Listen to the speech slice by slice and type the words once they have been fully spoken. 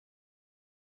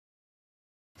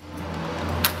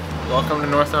welcome to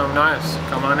North Arm Knives.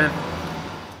 Come on in.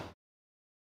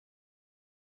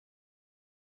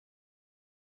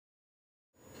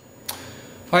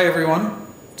 Hi everyone.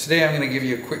 Today I'm going to give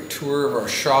you a quick tour of our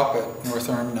shop at North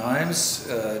Arm Knives.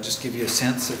 Just give you a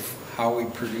sense of how we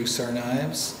produce our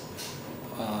knives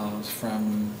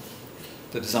from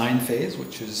the design phase,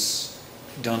 which is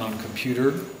done on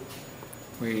computer.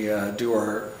 We do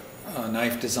our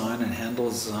knife design and handle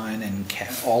design in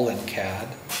CAD, all in CAD.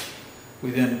 We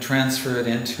then transfer it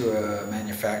into a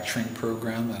manufacturing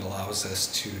program that allows us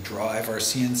to drive our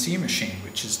CNC machine,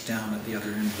 which is down at the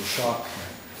other end of the shop here.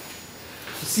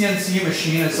 The CNC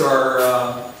machine is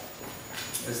the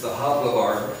hub of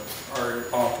our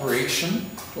operation.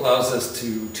 It allows us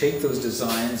to take those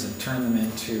designs and turn them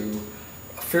into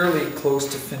a fairly close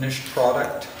to finished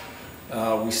product.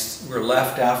 We're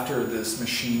left after this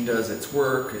machine does its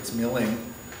work, its milling,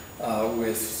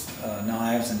 with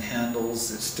knives and handles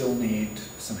that still need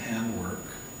some handwork,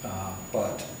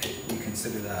 but we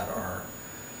consider that our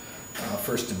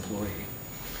first employee.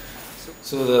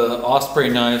 So the Osprey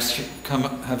knives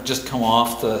have just come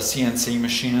off the CNC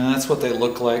machine, and that's what they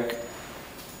look like.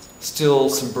 Still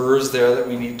some burrs there that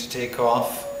we need to take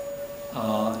off,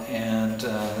 and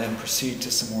then proceed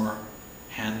to some more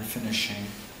hand finishing,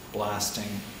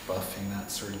 blasting, buffing,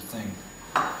 that sort of thing.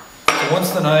 So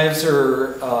once the knives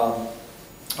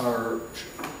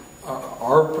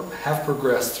have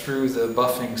progressed through the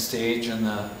buffing stage and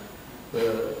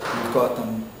we've got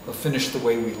them finished the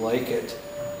way we like it,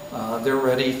 they're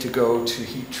ready to go to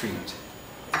heat treat.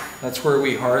 That's where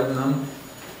we harden them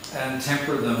and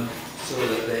temper them so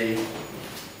that they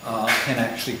can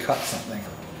actually cut something.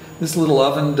 This little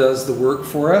oven does the work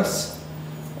for us.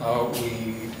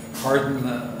 We harden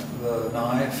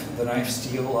the knife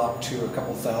steel up to a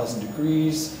couple thousand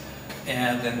degrees,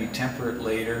 and then we temper it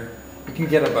later. We can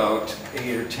get about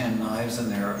 8 or 10 knives in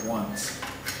there at once.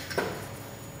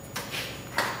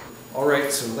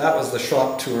 Alright, so that was the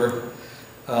shop tour.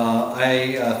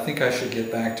 I think I should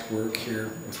get back to work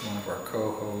here with one of our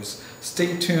co-hosts.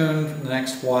 Stay tuned for the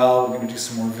next while. We're going to do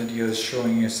some more videos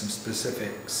showing you some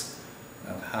specifics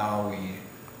of how we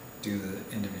do the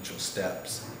individual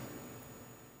steps.